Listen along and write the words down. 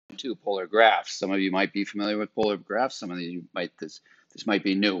Two polar graphs. Some of you might be familiar with polar graphs. Some of you might, this might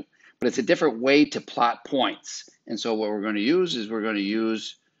be new. But it's a different way to plot points. And so what we're going to use is we're going to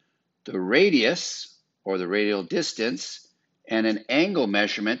use the radius, or the radial distance, and an angle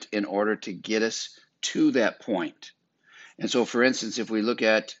measurement in order to get us to that point. And so, for instance, if we look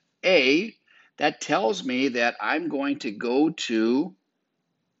at A, that tells me that I'm going to go to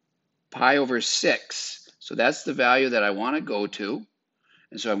pi over 6. So that's the value that I want to go to.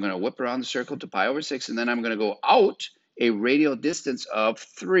 And so I'm going to whip around the circle to pi over 6, and then I'm going to go out a radial distance of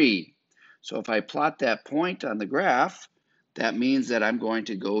 3. So if I plot that point on the graph, that means that I'm going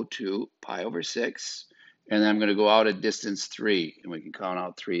to go to pi over 6, and then I'm going to go out a distance 3, and we can count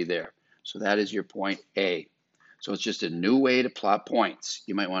out 3 there. So that is your point A. So it's just a new way to plot points.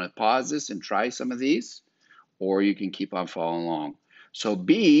 You might want to pause this and try some of these, or you can keep on following along. So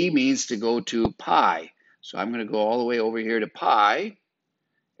B means to go to pi. So I'm going to go all the way over here to pi,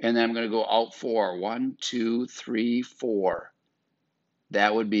 and then I'm going to go out 4. 1, 2, 3, 4.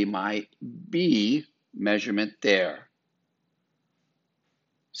 That would be my B measurement there.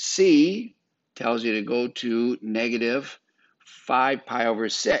 C tells you to go to negative 5 pi over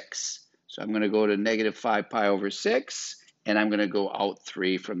 6. So I'm going to go to negative 5 pi over 6, and I'm going to go out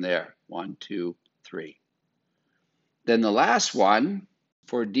 3 from there. 1, 2, 3. Then the last one,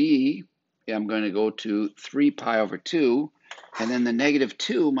 for D, I'm going to go to 3 pi over 2, and then the negative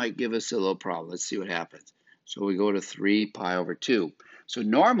 2 might give us a little problem. Let's see what happens. So we go to 3 pi over 2. So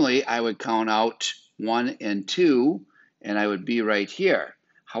normally I would count out 1 and 2, and I would be right here.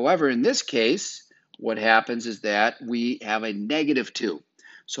 However, in this case, what happens is that we have a negative 2.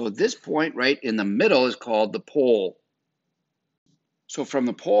 So this point right in the middle is called the pole. So from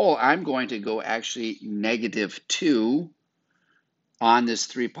the pole, I'm going to go actually negative 2 on this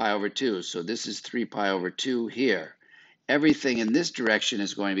 3 pi over 2. So this is 3 pi over 2 here. Everything in this direction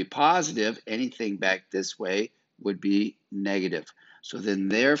is going to be positive. Anything back this way would be negative. So then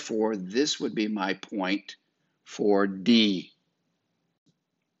therefore, this would be my point for D.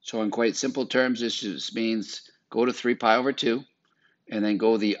 So in quite simple terms, this just means go to 3 pi over 2 and then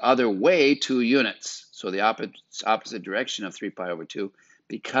go the other way 2 units. So the opposite direction of 3 pi over 2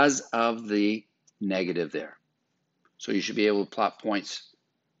 because of the negative there. So you should be able to plot points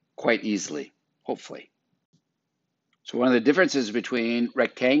quite easily, hopefully. So one of the differences between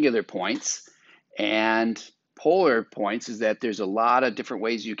rectangular points and polar points is that there's a lot of different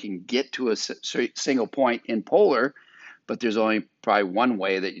ways you can get to a single point in polar, but there's only probably one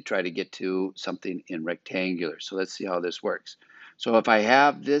way that you try to get to something in rectangular. So let's see how this works. So if I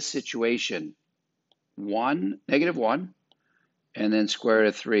have this situation, negative 1, and then square root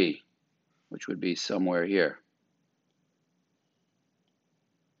of 3, which would be somewhere here.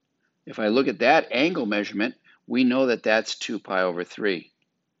 If I look at that angle measurement, we know that that's 2 pi over 3.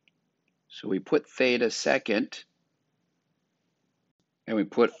 So we put theta second, and we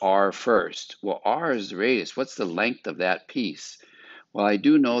put r first. Well, r is the radius. What's the length of that piece? Well, I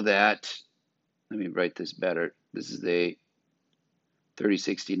do know that, let me write this better. This is a 30,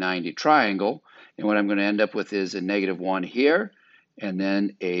 60, 90 triangle, and what I'm going to end up with is a negative 1 here, and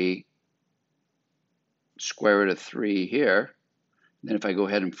then a square root of 3 here. And then if I go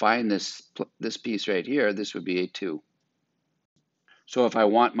ahead and find this piece right here, this would be a 2. So if I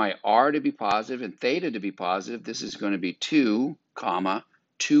want my r to be positive and theta to be positive, this is going to be 2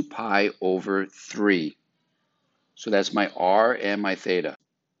 pi over 3. So that's my r and my theta.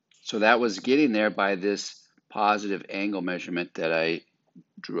 So that was getting there by this positive angle measurement that I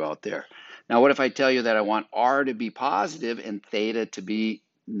drew out there. Now what if I tell you that I want r to be positive and theta to be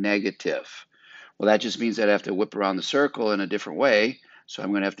negative? Well, that just means that I have to whip around the circle in a different way. So I'm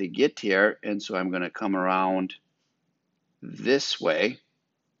going to have to get here, and so I'm going to come around this way,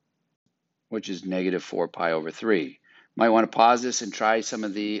 which is negative 4 pi over 3. Might want to pause this and try some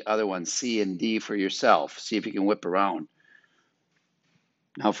of the other ones, C and D, for yourself. See if you can whip around.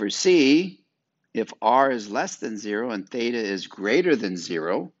 Now for C, if r is less than 0 and theta is greater than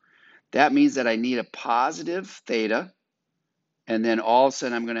 0, that means that I need a positive theta, and then all of a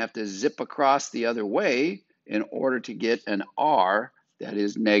sudden I'm going to have to zip across the other way in order to get an r that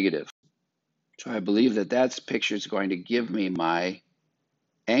is negative. So I believe that that picture is going to give me my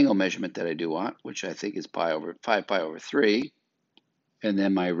angle measurement that I do want, which I think is 5 pi over 3. And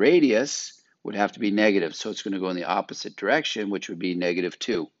then my radius would have to be negative. So it's going to go in the opposite direction, which would be negative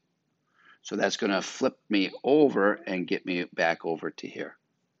 2. So that's going to flip me over and get me back over to here.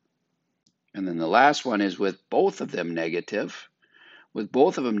 And then the last one is with both of them negative. With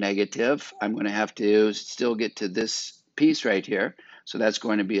both of them negative, I'm going to have to still get to this piece right here. So that's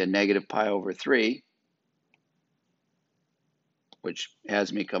going to be a negative pi over 3. which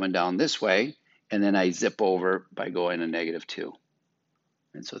has me coming down this way, and then I zip over by going a -2.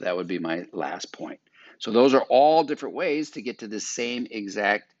 And so that would be my last point. So those are all different ways to get to the same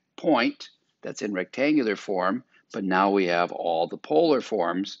exact point that's in rectangular form, but now we have all the polar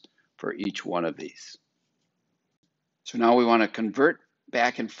forms for each one of these. So now we want to convert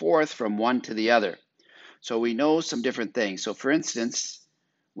back and forth from one to the other. So we know some different things. So for instance,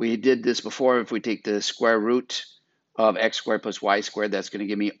 we did this before. If we take the square root of x squared plus y squared, that's going to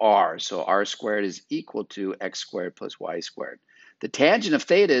give me r. So r squared is equal to x squared plus y squared. The tangent of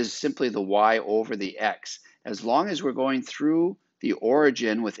theta is simply the y over the x. As long as we're going through the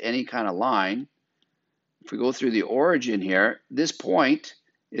origin with any kind of line, if we go through the origin here, this point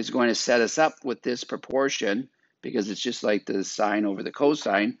is going to set us up with this proportion because it's just like the sine over the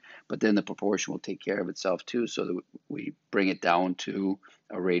cosine, but then the proportion will take care of itself too, so that we bring it down to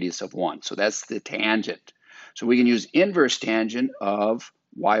a radius of 1. So that's the tangent. So we can use inverse tangent of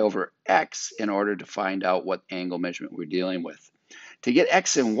y over x in order to find out what angle measurement we're dealing with. To get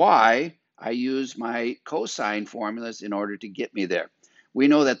x and y, I use my cosine formulas in order to get me there. We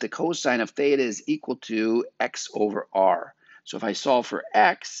know that the cosine of theta is equal to x over r. So if I solve for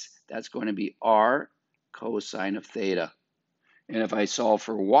x, that's going to be r cosine of theta. And if I solve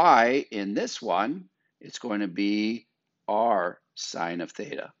for y in this one, it's going to be r sine of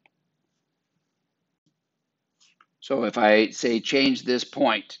theta. So if I say change this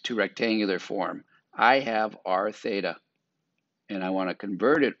point to rectangular form, I have r theta, and I want to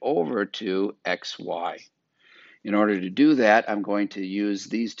convert it over to xy. In order to do that, I'm going to use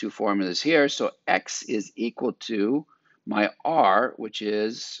these two formulas here. So x is equal to my r, which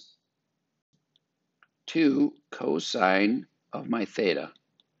is 2 cosine of my theta.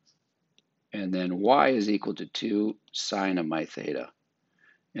 And then y is equal to 2 sine of my theta.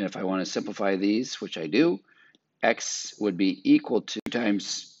 And if I want to simplify these, which I do, x would be equal to 2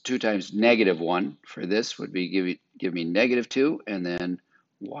 times -1. For this would be give me -2, and then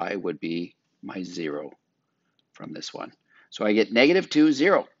y would be my 0 from this one. So I get -2,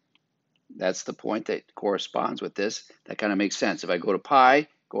 0. That's the point that corresponds with this. That kind of makes sense. If I go to pi,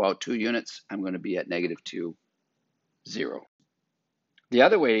 go out 2 units, I'm going to be at -2, 0. The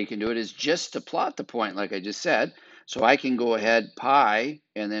other way you can do it is just to plot the point like I just said. So I can go ahead pi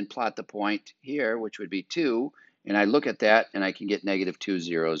and then plot the point here, which would be 2. And I look at that and I can get -2,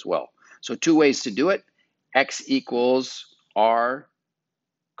 0 as well. So 2 ways to do it. X equals r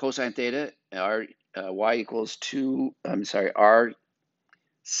cosine theta, y equals r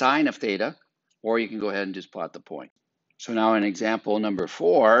sine of theta, or you can go ahead and just plot the point. So now in example number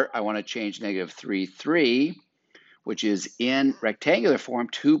 4, I want to change -3, 3, which is in rectangular form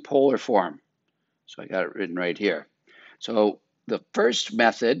to polar form. So I got it written right here. So the first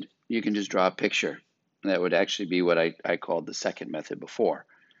method, you can just draw a picture. That would actually be what I called the second method before.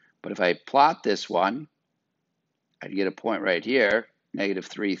 But if I plot this one, I'd get a point right here,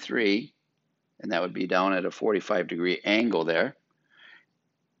 -3, 3, and that would be down at a 45-degree angle there.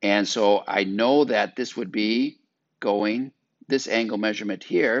 And so I know that this would be going, this angle measurement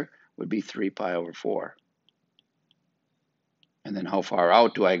here would be 3 pi over 4. And then how far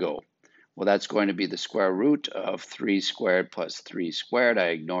out do I go? Well, that's going to be the square root of 3 squared plus 3 squared. I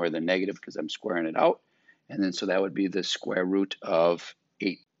ignore the negative because I'm squaring it out. And then so that would be the square root of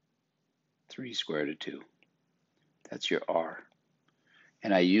 8. 3 squared of 2. That's your r.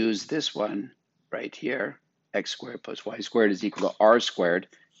 And I use this one right here, x squared plus y squared is equal to r squared,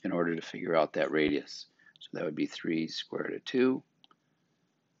 in order to figure out that radius. So that would be 3 squared of 2,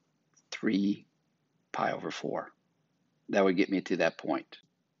 3 pi over 4. That would get me to that point,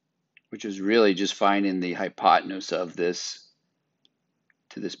 which is really just finding the hypotenuse of this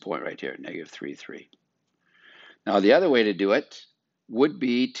to this point right here, -3, 3. Now the other way to do it would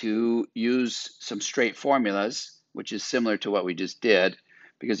be to use some straight formulas, which is similar to what we just did,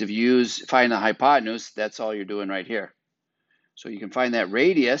 because if you find the hypotenuse, that's all you're doing right here. So you can find that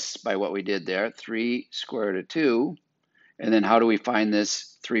radius by what we did there, 3 square root of 2. And then how do we find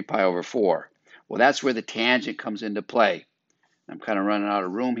this 3 pi over 4? Well, that's where the tangent comes into play. I'm kind of running out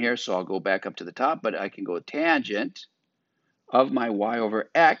of room here, so I'll go back up to the top, but I can go tangent of my y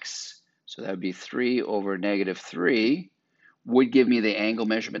over x, so that would be 3 over -3, would give me the angle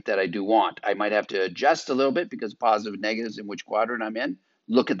measurement that I do want. I might have to adjust a little bit because positive and negatives in which quadrant I'm in.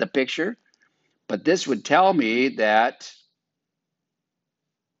 Look at the picture. But this would tell me that,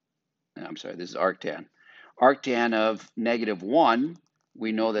 I'm sorry, this is arctan. Arctan of -1,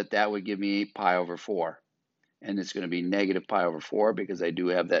 we know that that would give me pi over 4. And it's going to be negative pi over 4 because I do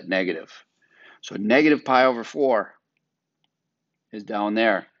have that negative. So negative pi over 4 is down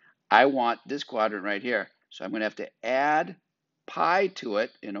there. I want this quadrant right here. So I'm going to have to add pi to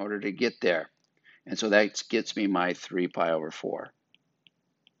it in order to get there. And so that gets me my 3 pi over 4.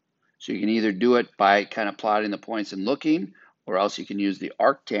 So you can either do it by kind of plotting the points and looking, or else you can use the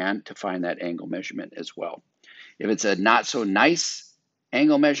arctan to find that angle measurement as well. If it's a not so nice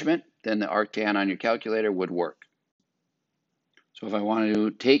angle measurement, then the arctan on your calculator would work. So if I want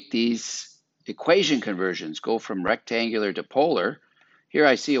to take these equation conversions, go from rectangular to polar, here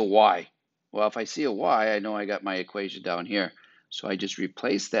I see a y. Well, if I see a y, I know I got my equation down here. So I just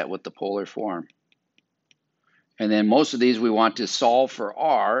replace that with the polar form. And then most of these we want to solve for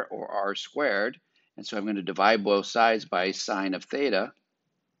r, or r squared. And so I'm going to divide both sides by sine of theta.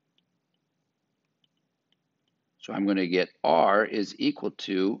 So I'm going to get r is equal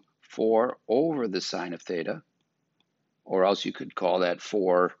to 4 over the sine of theta. Or else you could call that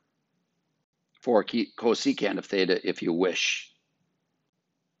 4 cosecant of theta if you wish.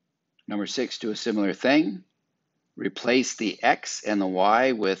 Number 6, do a similar thing. Replace the x and the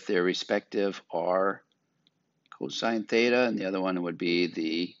y with their respective r cosine theta, and the other one would be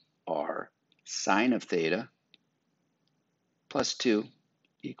the r sine of theta, plus 2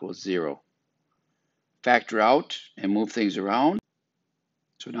 equals 0. Factor out and move things around.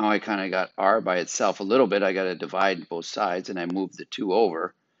 So now I kind of got r by itself a little bit. I got to divide both sides, and I move the 2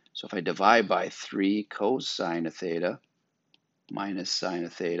 over. So if I divide by 3 cosine of theta minus sine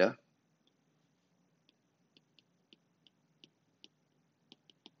of theta,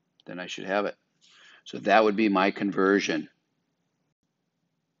 then I should have it. So that would be my conversion.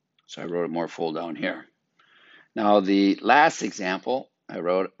 So I wrote it more full down here. Now the last example, I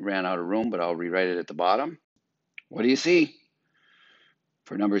ran out of room, but I'll rewrite it at the bottom. What do you see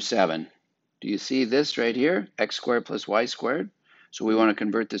for number 7? Do you see this right here? X squared plus y squared. So we want to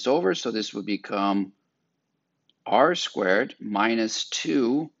convert this over. So this would become r squared minus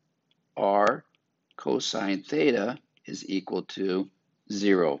 2r cosine theta is equal to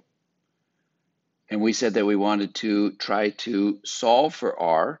 0. And we said that we wanted to try to solve for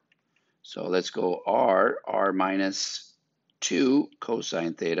r. So let's go r minus 2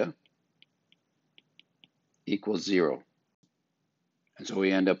 cosine theta equals 0. And so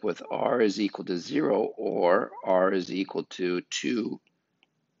we end up with r is equal to 0, or r is equal to 2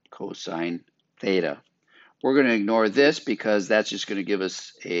 cosine theta. We're going to ignore this because that's just going to give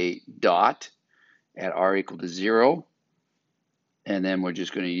us a dot at r equal to 0. And then we're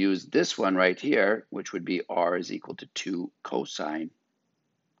just going to use this one right here, which would be r is equal to 2 cosine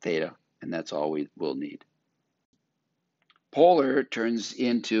theta. And that's all we will need. Polar turns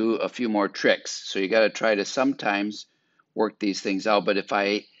into a few more tricks. So you got to try to sometimes work these things out. But if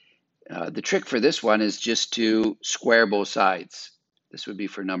the trick for this one is just to square both sides. This would be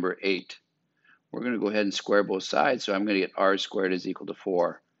for number 8. We're going to go ahead and square both sides. So I'm going to get r squared is equal to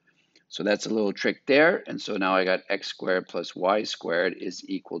 4. So that's a little trick there. And so now I got x squared plus y squared is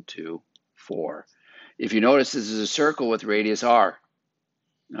equal to 4. If you notice, this is a circle with radius r.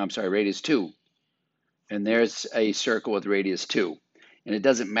 I'm sorry, radius 2. And there's a circle with radius 2. And it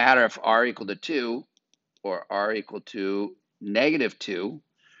doesn't matter if r equal to 2 or r equal to negative 2.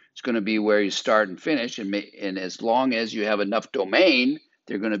 It's going to be where you start and finish. And as long as you have enough domain,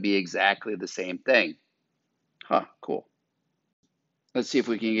 they're going to be exactly the same thing. Huh, cool. Let's see if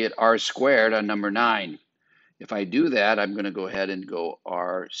we can get r squared on number 9. If I do that, I'm going to go ahead and go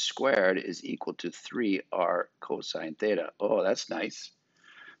r squared is equal to 3r cosine theta. Oh, that's nice.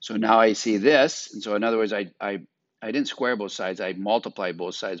 So now I see this. And so in other words, I didn't square both sides. I multiplied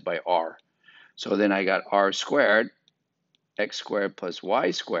both sides by r. So then I got r squared, x squared plus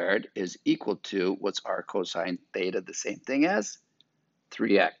y squared is equal to, what's r cosine theta the same thing as?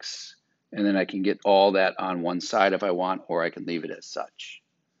 3x. And then I can get all that on one side if I want, or I can leave it as such.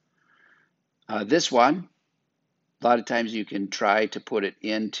 This one, a lot of times you can try to put it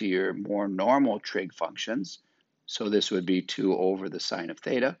into your more normal trig functions. So this would be 2 over the sine of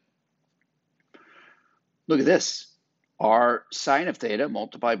theta. Look at this. R sine of theta,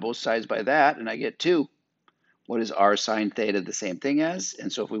 multiply both sides by that, and I get 2. What is r sine theta the same thing as?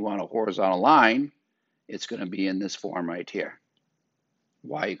 And so if we want a horizontal line, it's going to be in this form right here.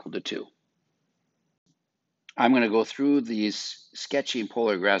 Y equal to 2. I'm going to go through these sketching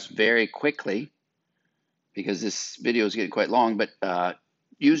polar graphs very quickly because this video is getting quite long, but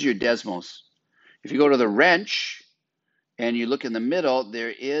use your Desmos. If you go to the wrench and you look in the middle, there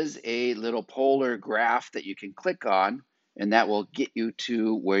is a little polar graph that you can click on, and that will get you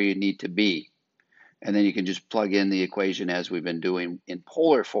to where you need to be. And then you can just plug in the equation as we've been doing in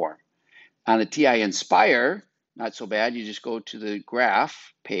polar form. On the TI Inspire, not so bad. You just go to the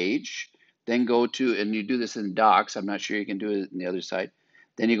graph page, then go to, and you do this in docs. I'm not sure you can do it on the other side.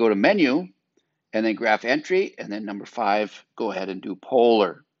 Then you go to menu, and then graph entry, and then number 5, go ahead and do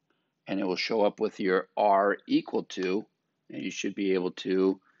polar. And it will show up with your R equal to, and you should be able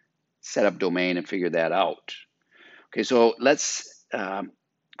to set up domain and figure that out. Okay, so let's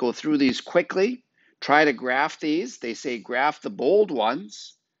go through these quickly. Try to graph these. They say graph the bold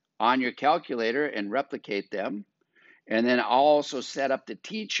ones on your calculator and replicate them. And then I'll also set up the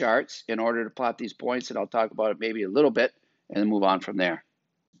T-charts in order to plot these points, and I'll talk about it maybe a little bit and then move on from there.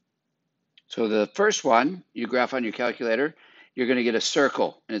 So the first one you graph on your calculator, you're going to get a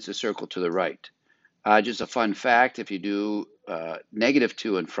circle, and it's a circle to the right. Just a fun fact, if you do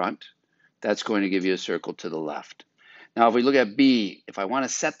 -2 in front, that's going to give you a circle to the left. Now, if we look at B, if I want to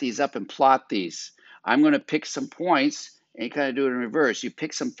set these up and plot these, I'm going to pick some points and you kind of do it in reverse. You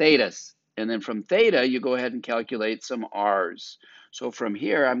pick some thetas, and then from theta, you go ahead and calculate some R's. So from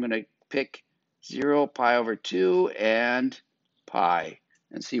here, I'm going to pick 0, pi over 2, and pi,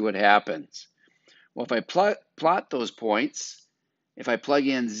 and see what happens. Well, if I plot those points, if I plug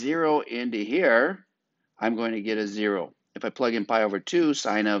in 0 into here, I'm going to get a 0. If I plug in pi over 2,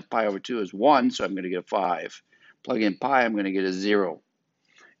 sine of pi over 2 is 1, so I'm going to get a 5. Plug in pi, I'm going to get a 0.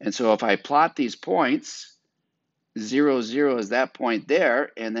 And so if I plot these points, 0, 0 is that point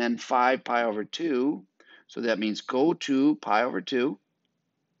there, and then 5 pi over 2, so that means go to pi over 2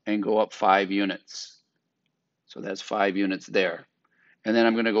 and go up 5 units. So that's 5 units there. And then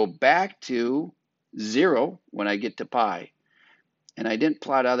I'm going to go back to 0 when I get to pi. And I didn't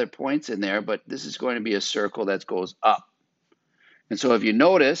plot other points in there, but this is going to be a circle that goes up. And so if you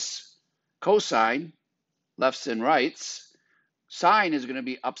notice, cosine, lefts and rights, sine is going to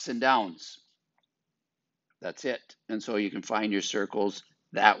be ups and downs. That's it. And so you can find your circles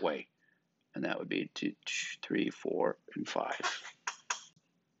that way. And that would be 2, 3, 4, and 5.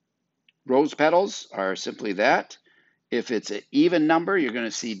 Rose petals are simply that. If it's an even number, you're going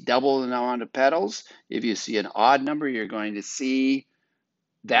to see double the amount of petals. If you see an odd number, you're going to see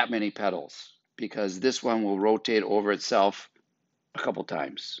that many petals, because this one will rotate over itself a couple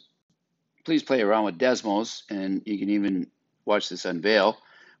times. Please play around with Desmos, and you can even watch this unveil.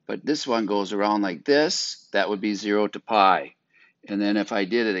 But this one goes around like this. That would be 0 to pi. And then if I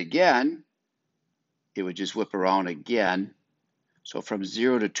did it again, it would just whip around again. So from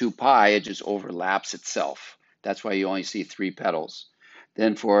 0 to 2 pi, it just overlaps itself. That's why you only see 3 petals.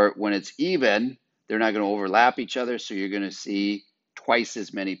 Then for when it's even, they're not going to overlap each other, so you're going to see twice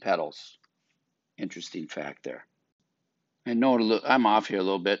as many petals. Interesting fact there. I know I'm off here a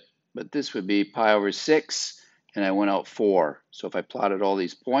little bit, but this would be pi over 6, and I went out 4. So if I plotted all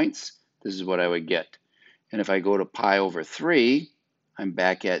these points, this is what I would get. And if I go to pi over 3, I'm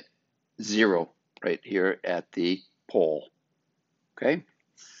back at 0 right here at the pole. Okay?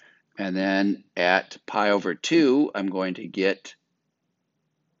 And then at pi over 2, I'm going to get,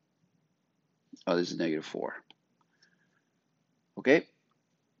 oh, this is -4. Okay?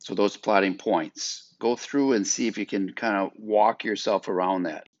 So those plotting points. Go through and see if you can kind of walk yourself around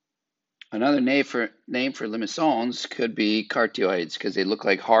that. Another name for limicons could be cartioids, because they look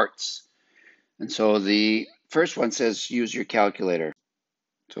like hearts. And so the first one says use your calculator.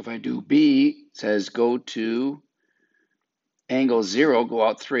 So if I do B, it says go to angle 0, go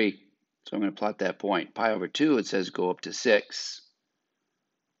out 3. So I'm going to plot that point. Pi over 2, it says go up to 6.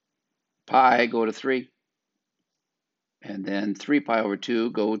 Pi, go to 3. And then 3 pi over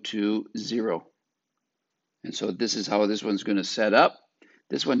 2, go to 0. And so this is how this one's going to set up.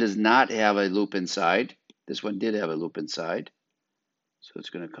 This one does not have a loop inside. This one did have a loop inside. So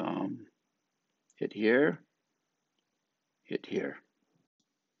it's going to come, hit here, hit here.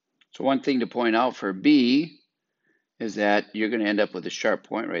 So one thing to point out for B is that you're going to end up with a sharp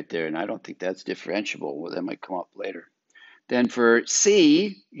point right there, and I don't think that's differentiable. Well, that might come up later. Then for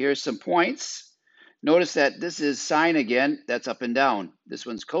C, here's some points. Notice that this is sine again, that's up and down. This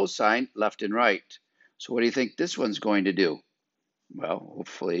one's cosine, left and right. So what do you think this one's going to do? Well,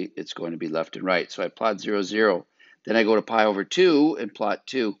 hopefully it's going to be left and right. So I plot 0, 0. Then I go to pi over 2 and plot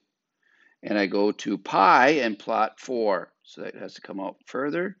 2. And I go to pi and plot 4. So that has to come out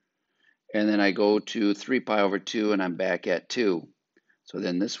further. And then I go to 3 pi over 2 and I'm back at 2. So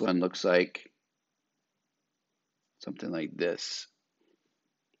then this one looks like something like this.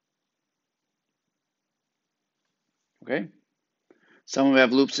 Okay? Some of them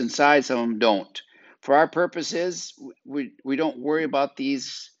have loops inside, some of them don't. For our purposes, we don't worry about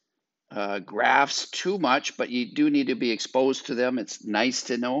these graphs too much, but you do need to be exposed to them. It's nice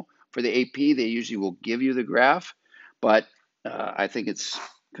to know. For the AP, they usually will give you the graph, but I think it's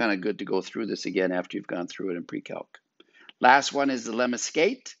kind of good to go through this again after you've gone through it in pre-calc. Last one is the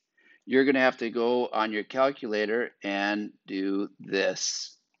lemniscate. You're going to have to go on your calculator and do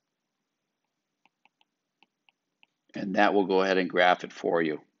this. And that will go ahead and graph it for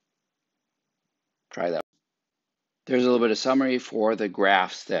you. Try that. There's a little bit of summary for the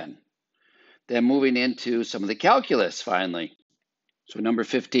graphs then. Then moving into some of the calculus finally. So number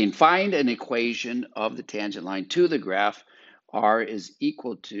 15, find an equation of the tangent line to the graph. R is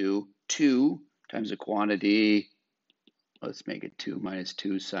equal to 2 times the quantity, let's make it 2 minus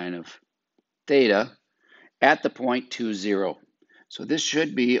 2 sine of theta at the point 2, 0. So this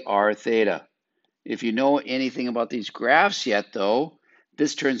should be r theta. If you know anything about these graphs yet, though,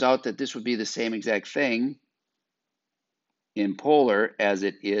 this turns out that this would be the same exact thing in polar as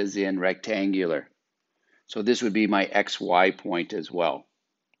it is in rectangular. So this would be my xy point as well.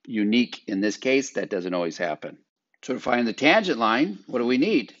 Unique in this case, that doesn't always happen. So to find the tangent line, what do we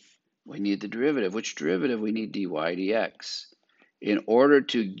need? We need the derivative. Which derivative? We need dy dx. In order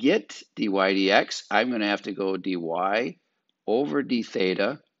to get dy dx, I'm going to have to go dy over d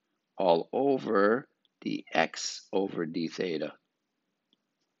theta all over dx over d theta.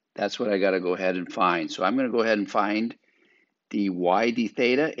 That's what I got to go ahead and find. So I'm going to go ahead and find dy d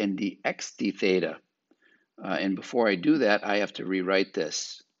theta and dx d theta. And before I do that, I have to rewrite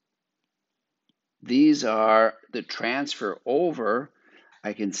this. These are the transfer over.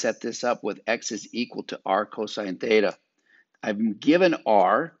 I can set this up with x is equal to r cosine theta. I'm given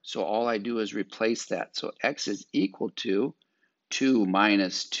r, so all I do is replace that. So x is equal to 2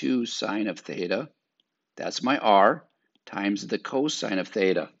 minus 2 sine of theta. That's my r, times the cosine of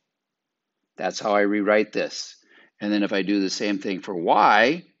theta. That's how I rewrite this. And then if I do the same thing for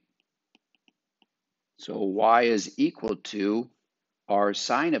y, so y is equal to r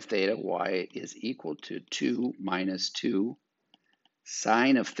sine of theta, y is equal to 2 minus 2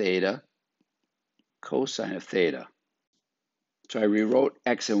 sine of theta cosine of theta. So I rewrote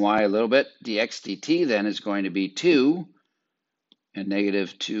x and y a little bit. dx dt then is going to be 2 and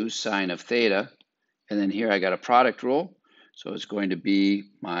negative 2 sine of theta. And then here I got a product rule. So it's going to be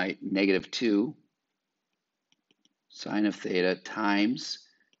my negative 2 sine of theta times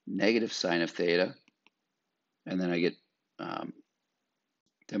negative sine of theta. And then I get,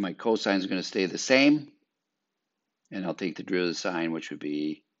 then my cosine is going to stay the same. And I'll take the derivative of the sine, which would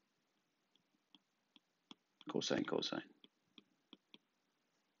be cosine, cosine.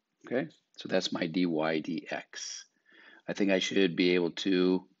 Okay, so that's my dy dx. I think I should be able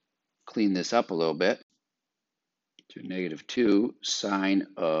to clean this up a little bit to negative 2 sine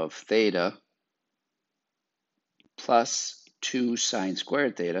of theta plus 2 sine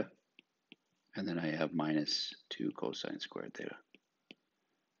squared theta, and then I have minus 2 cosine squared theta.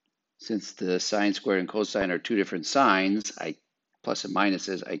 Since the sine squared and cosine are two different signs, plus and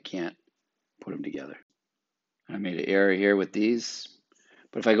minuses, I can't put them together. I made an error here with these,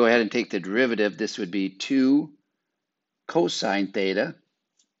 but if I go ahead and take the derivative, this would be 2 cosine theta.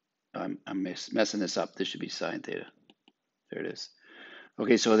 I'm messing this up. This should be sine theta. There it is.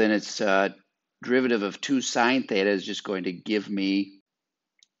 Okay, so then it's derivative of 2 sine theta is just going to give me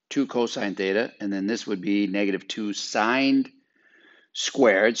 2 cosine theta, and then this would be negative 2 sine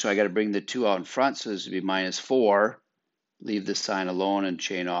squared, so I got to bring the 2 out in front, so this would be minus 4. Leave the sine alone and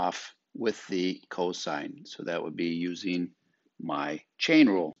chain off with the cosine. So that would be using my chain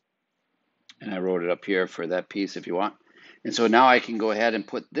rule. And I wrote it up here for that piece if you want. And so now I can go ahead and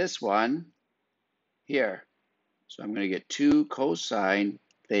put this one here. So I'm going to get 2 cosine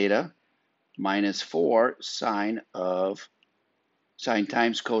theta minus 4 sine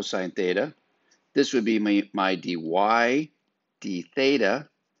times cosine theta. This would be my dy d theta,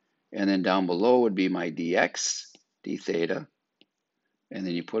 and then down below would be my dx d theta, and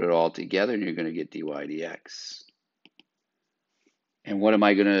then you put it all together and you're going to get dy dx. And what am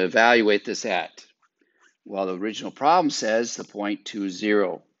I going to evaluate this at? Well, the original problem says the point 2,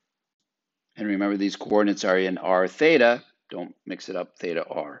 0. And remember, these coordinates are in r theta. Don't mix it up, theta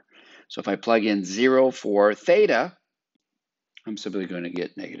r. So if I plug in 0 for theta, I'm simply going to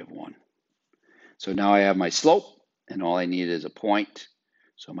get negative 1. So now I have my slope, and all I need is a point.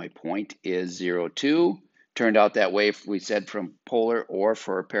 So my point is 0, 2. Turned out that way, we said, from polar or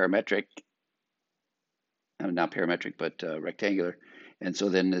for parametric. Not parametric, but rectangular. And so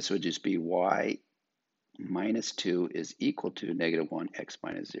then this would just be y minus 2 is equal to negative 1, x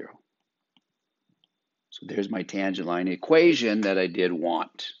minus 0. So there's my tangent line equation that I did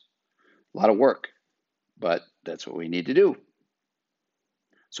want. A lot of work, but that's what we need to do.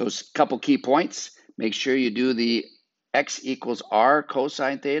 So a couple key points. Make sure you do the x equals r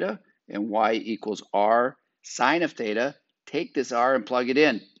cosine theta and y equals r sine of theta. Take this r and plug it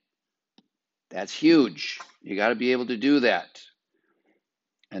in. That's huge. You got to be able to do that.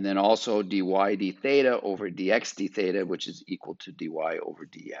 And then also dy d theta over dx d theta, which is equal to dy over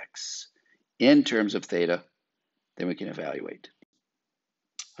dx. In terms of theta, then we can evaluate.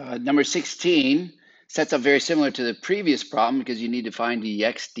 Number 16 sets up very similar to the previous problem because you need to find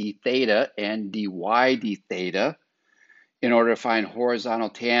dx d theta and dy d theta in order to find horizontal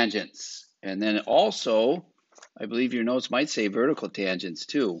tangents. And then also, I believe your notes might say vertical tangents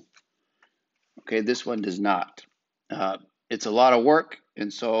too. Okay, this one does not. It's a lot of work,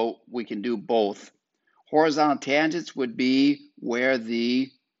 and so we can do both. Horizontal tangents would be where the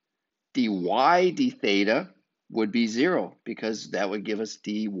dy d theta would be 0, because that would give us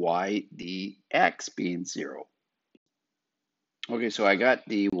dy dx being 0. Okay, so I got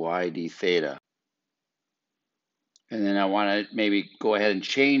dy d theta. And then I want to maybe go ahead and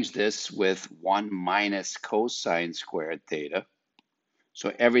change this with 1 minus cosine squared theta.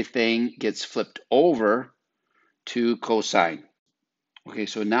 So everything gets flipped over to cosine. Okay,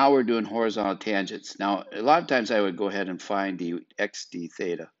 so now we're doing horizontal tangents. Now, a lot of times I would go ahead and find dx d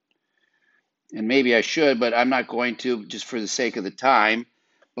theta. And maybe I should, but I'm not going to just for the sake of the time.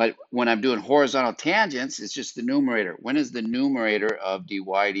 But when I'm doing horizontal tangents, it's just the numerator. When is the numerator of dy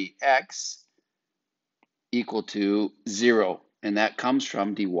dx equal to 0? And that comes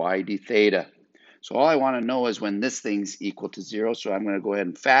from dy d theta. So all I want to know is when this thing's equal to 0. So I'm going to go ahead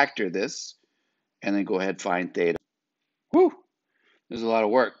and factor this and then go ahead and find theta. Whew, there's a lot of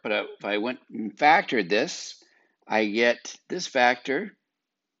work. But if I went and factored this, I get this factor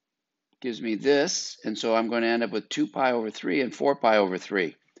gives me this. And so I'm going to end up with 2 pi over 3 and 4 pi over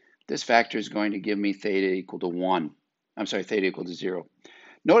 3. This factor is going to give me theta equal to 1. I'm sorry, theta equal to 0.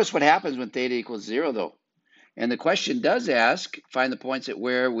 Notice what happens when theta equals 0, though. And the question does ask, find the points at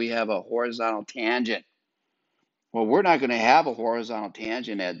where we have a horizontal tangent. Well, we're not going to have a horizontal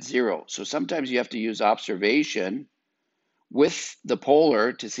tangent at 0. So sometimes you have to use observation with the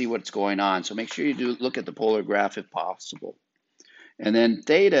polar to see what's going on. So make sure you do look at the polar graph if possible. And then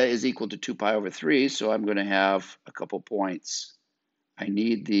theta is equal to 2 pi over 3. So I'm going to have a couple points. I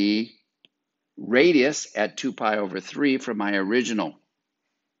need the radius at 2 pi over 3 from my original.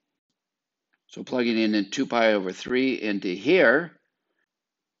 So plugging in 2 pi over 3 into here.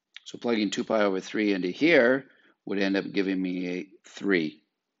 So plugging 2 pi over 3 into here would end up giving me a 3.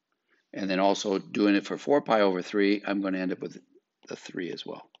 And then also doing it for 4 pi over 3, I'm going to end up with the 3 as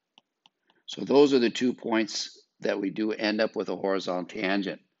well. So those are the 2 points that we do end up with a horizontal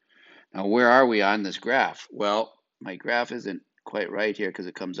tangent. Now, where are we on this graph? Well, my graph isn't quite right here because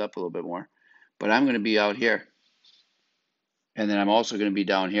it comes up a little bit more. But I'm going to be out here. And then I'm also going to be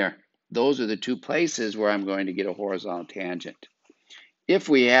down here. Those are the 2 places where I'm going to get a horizontal tangent. If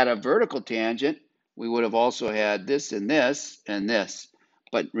we had a vertical tangent, we would have also had this and this and this.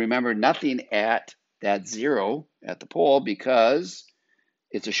 But remember, nothing at that 0 at the pole because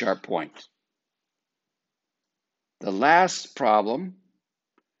it's a sharp point. The last problem,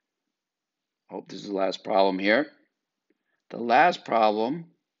 I hope this is the last problem here. The last problem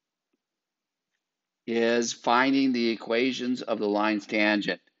is finding the equations of the line's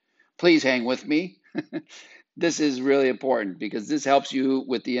tangent. Please hang with me. This is really important because this helps you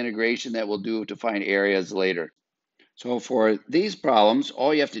with the integration that we'll do to find areas later. So for these problems,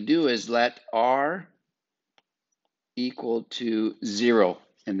 all you have to do is let r equal to 0,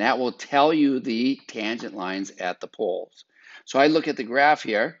 and that will tell you the tangent lines at the poles. So I look at the graph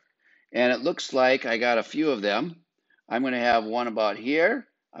here, and it looks like I got a few of them. I'm going to have one about here,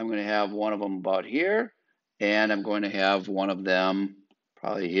 I'm going to have one of them about here, and I'm going to have one of them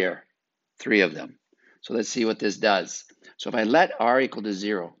probably here, 3 of them. So let's see what this does. So if I let r equal to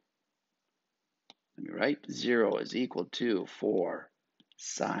 0, let me write 0 is equal to 4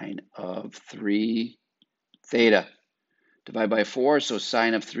 sine of 3 theta. Divide by 4, so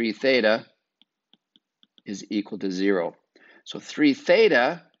sine of 3 theta is equal to 0. So 3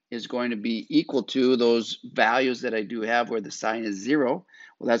 theta is going to be equal to those values that I do have where the sine is 0.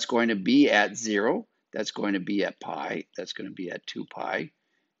 Well, that's going to be at 0. That's going to be at pi. That's going to be at 2 pi.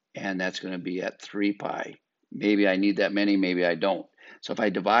 And that's going to be at 3 pi. Maybe I need that many, maybe I don't. So if I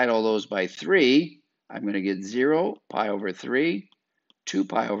divide all those by 3, I'm going to get 0, pi over 3, 2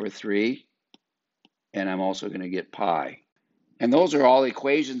 pi over 3, and I'm also going to get pi. And those are all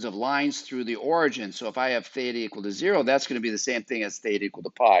equations of lines through the origin. So if I have theta equal to 0, that's going to be the same thing as theta equal to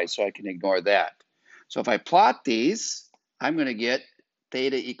pi, so I can ignore that. So if I plot these, I'm going to get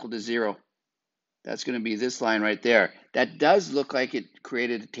theta equal to 0. That's going to be this line right there. That does look like it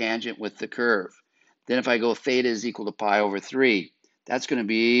created a tangent with the curve. Then if I go theta is equal to pi over 3, that's going to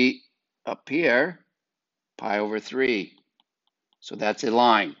be up here, pi over 3. So that's a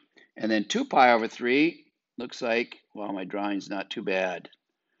line. And then 2 pi over 3 looks like, well, my drawing's not too bad.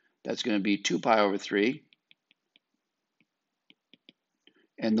 That's going to be 2 pi over 3.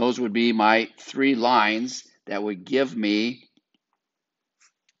 And those would be my 3 lines that would give me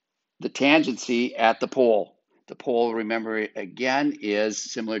the tangency at the pole. The pole, remember, again,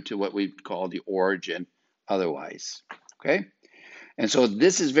 is similar to what we call the origin otherwise. Okay? And so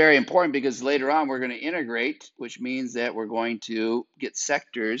this is very important because later on we're going to integrate, which means that we're going to get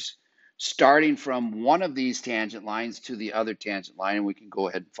sectors starting from one of these tangent lines to the other tangent line, and we can go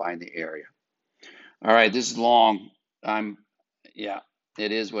ahead and find the area. All right, this is long. Yeah,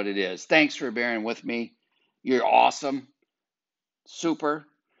 it is what it is. Thanks for bearing with me. You're awesome. Super.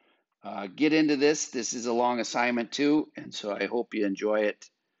 Get into this. This is a long assignment too, and so I hope you enjoy it.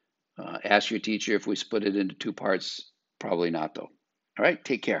 Ask your teacher if we split it into two parts. Probably not, though. All right,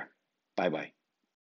 take care. Bye-bye.